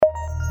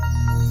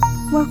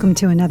Welcome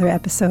to another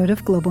episode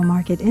of Global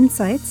Market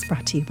Insights,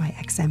 brought to you by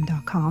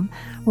XM.com,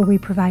 where we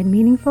provide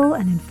meaningful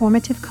and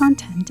informative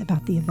content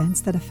about the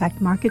events that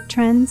affect market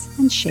trends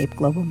and shape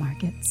global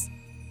markets.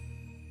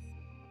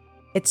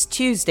 It's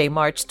Tuesday,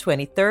 March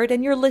 23rd,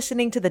 and you're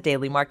listening to the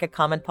Daily Market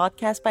Comment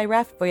podcast by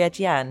Raf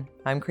Boyajian.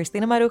 I'm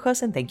Cristina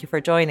Marujos, and thank you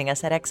for joining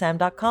us at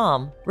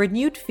XM.com.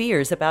 Renewed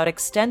fears about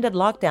extended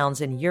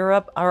lockdowns in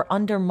Europe are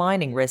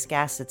undermining risk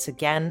assets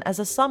again as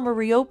a summer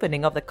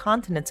reopening of the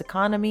continent's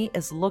economy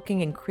is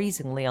looking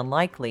increasingly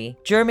unlikely.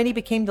 Germany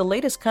became the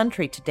latest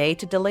country today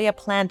to delay a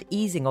planned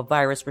easing of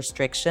virus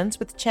restrictions,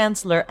 with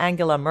Chancellor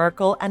Angela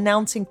Merkel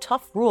announcing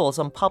tough rules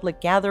on public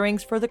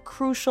gatherings for the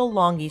crucial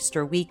long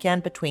Easter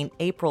weekend between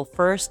April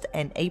 1st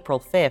and April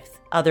 5th.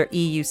 Other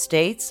EU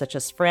states, such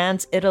as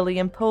France, Italy,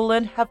 and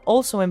Poland, have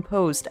also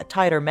imposed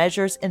tighter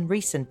measures in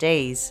recent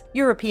days.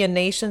 European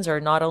nations are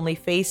not only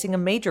facing a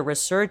major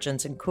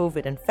resurgence in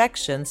COVID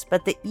infections,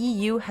 but the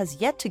EU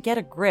has yet to get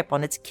a grip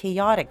on its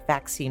chaotic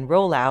vaccine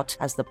rollout,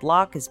 as the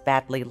bloc is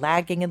badly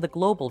lagging in the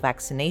global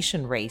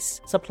vaccination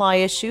race. Supply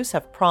issues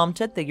have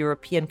prompted the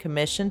European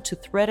Commission to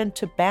threaten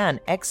to ban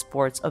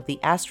exports of the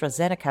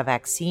AstraZeneca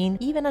vaccine,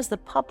 even as the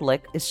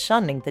public is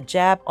shunning the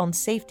jab on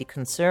safety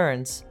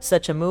concerns.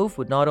 Such a move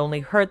would not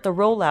only hurt the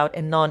rollout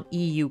in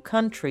non-EU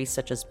countries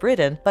such as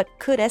Britain, but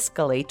could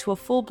escalate to a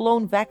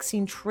full-blown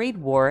vaccine trade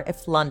war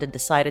if London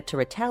decided to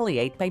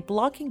retaliate by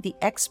blocking the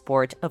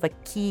export of a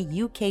key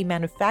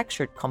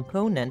UK-manufactured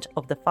component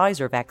of the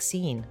Pfizer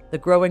vaccine. The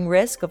growing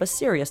risk of a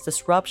serious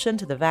disruption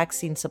to the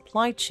vaccine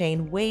supply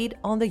chain weighed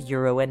on the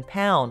euro and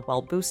pound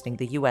while boosting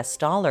the US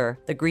dollar.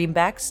 The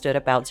greenback stood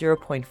about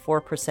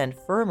 0.4%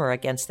 firmer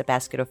against the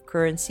basket of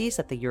currencies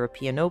at the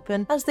European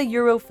Open as the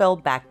euro fell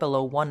back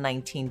below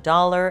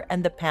 $119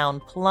 and the pound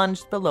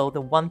plunged below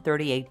the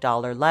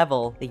 $138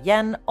 level. The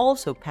yen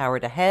also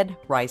powered ahead,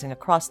 rising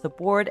across the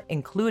board,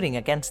 including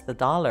against the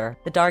dollar.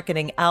 The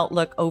darkening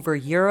outlook over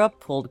Europe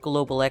pulled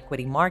global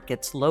equity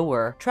markets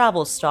lower.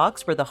 Travel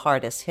stocks were the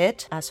hardest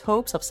hit, as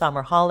hopes of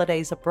summer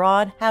holidays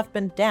abroad have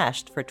been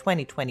dashed for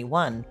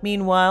 2021.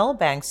 Meanwhile,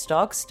 bank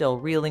stocks, still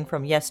reeling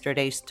from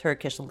yesterday's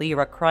Turkish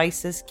lira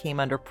crisis, came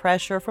under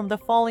pressure from the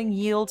falling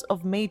yields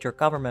of major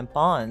government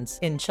bonds.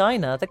 In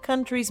China, the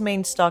country's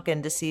main stock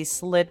indices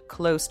slid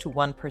close to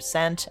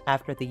 1%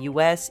 after the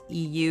US,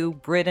 EU,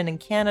 Britain, and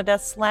Canada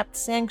slapped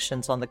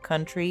sanctions on the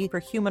country for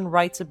human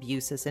rights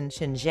abuses in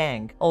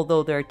Xinjiang.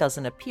 Although there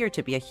doesn't appear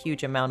to be a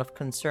huge amount of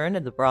concern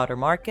in the broader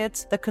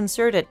markets, the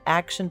concerted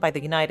action by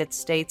the United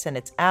States and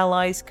its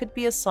allies could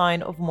be a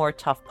sign of more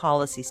tough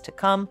policies to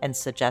come and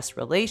suggest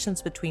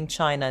relations between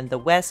China and the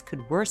West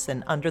could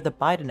worsen under the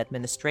Biden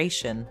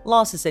administration.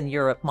 Losses in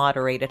Europe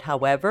moderated,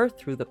 however,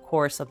 through the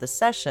course of the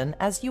session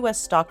as US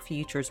stock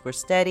futures were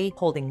steady,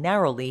 holding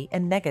narrowly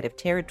in negative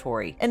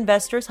territory.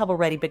 Investors have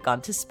already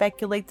begun to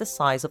speculate the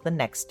size of the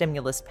next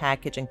stimulus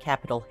package in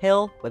Capitol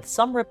Hill, with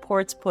some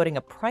reports putting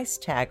a price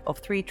tag of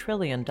 $3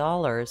 trillion.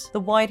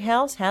 The White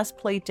House has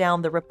played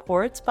down the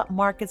reports, but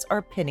markets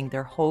are pinning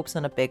their hopes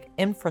on a big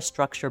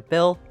infrastructure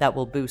bill that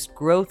will boost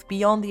growth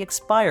beyond the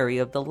expiry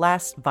of the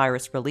last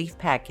virus relief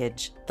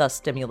package. Thus,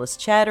 stimulus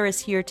chatter is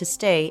here to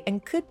stay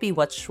and could be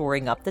what's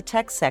shoring up the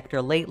tech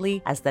sector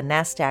lately, as the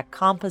Nasdaq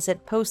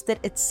Composite posted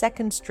its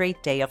second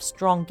straight day of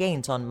strong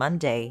gains on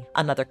Monday.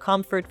 Another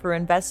comfort for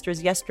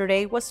investors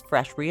yesterday was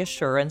fresh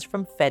reassurance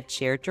from Fed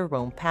Chair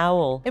Jerome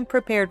Powell. In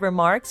prepared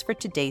remarks for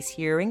today's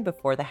hearing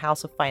before the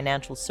House of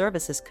Financial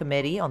Services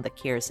Committee on the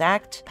CARES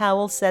Act,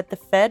 Powell said the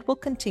Fed will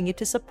continue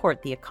to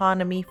support the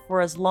economy for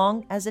as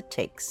long as it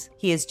takes.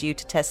 He is due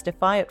to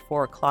testify at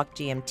 4 o'clock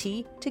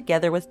GMT,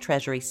 together with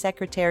Treasury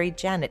Secretary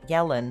Janet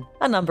Yellen.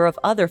 A number of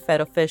other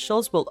Fed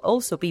officials will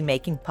also be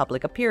making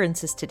public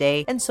appearances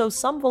today, and so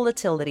some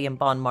volatility in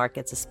bond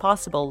markets is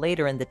possible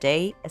later in the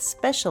day,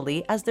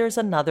 especially as there's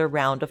another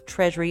round of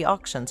Treasury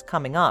auctions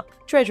coming up.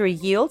 Treasury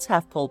yields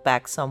have pulled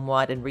back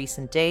somewhat in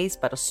recent days,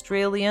 but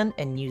Australian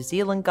and New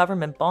Zealand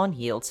government bond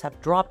yields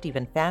have dropped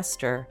even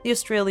faster. The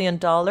Australian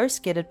dollar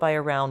skidded by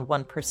around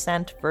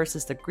 1%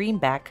 versus the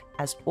greenback,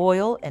 as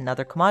oil and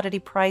other commodity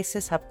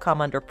prices have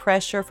come under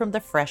pressure from the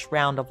fresh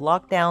round of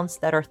lockdowns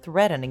that are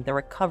threatening the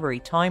recovery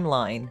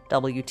timeline.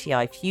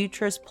 WTI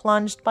futures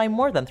plunged by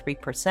more than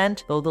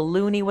 3%, though the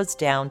loonie was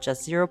down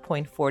just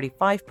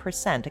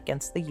 0.45%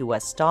 against the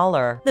US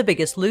dollar. The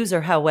biggest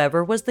loser,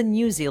 however, was the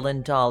New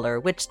Zealand dollar,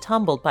 which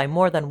tumbled by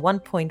more than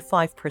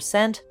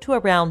 1.5% to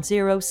around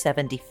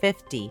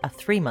 0.7050, a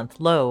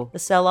 3-month low. The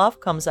sell-off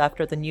comes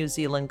after the New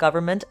Zealand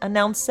government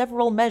announced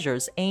several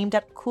measures aimed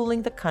at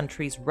cooling the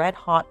country's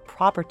red-hot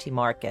property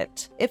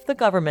market. If the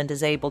government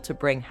is able to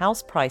bring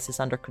house prices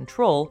under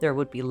control, there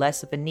would be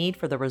less of a need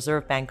for the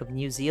Reserve Bank of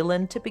New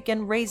Zealand to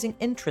begin raising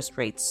interest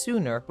rates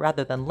sooner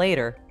rather than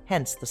later,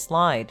 hence the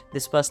slide.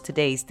 This was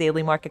today's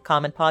Daily Market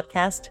Comment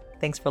podcast.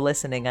 Thanks for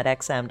listening at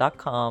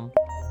XM.com.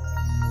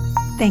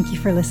 Thank you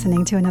for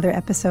listening to another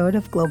episode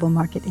of Global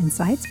Market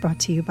Insights, brought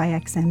to you by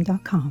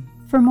XM.com.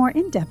 For more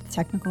in-depth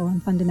technical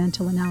and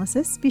fundamental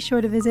analysis, be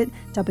sure to visit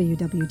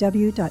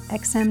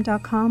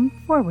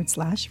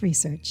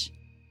www.xm.com/research.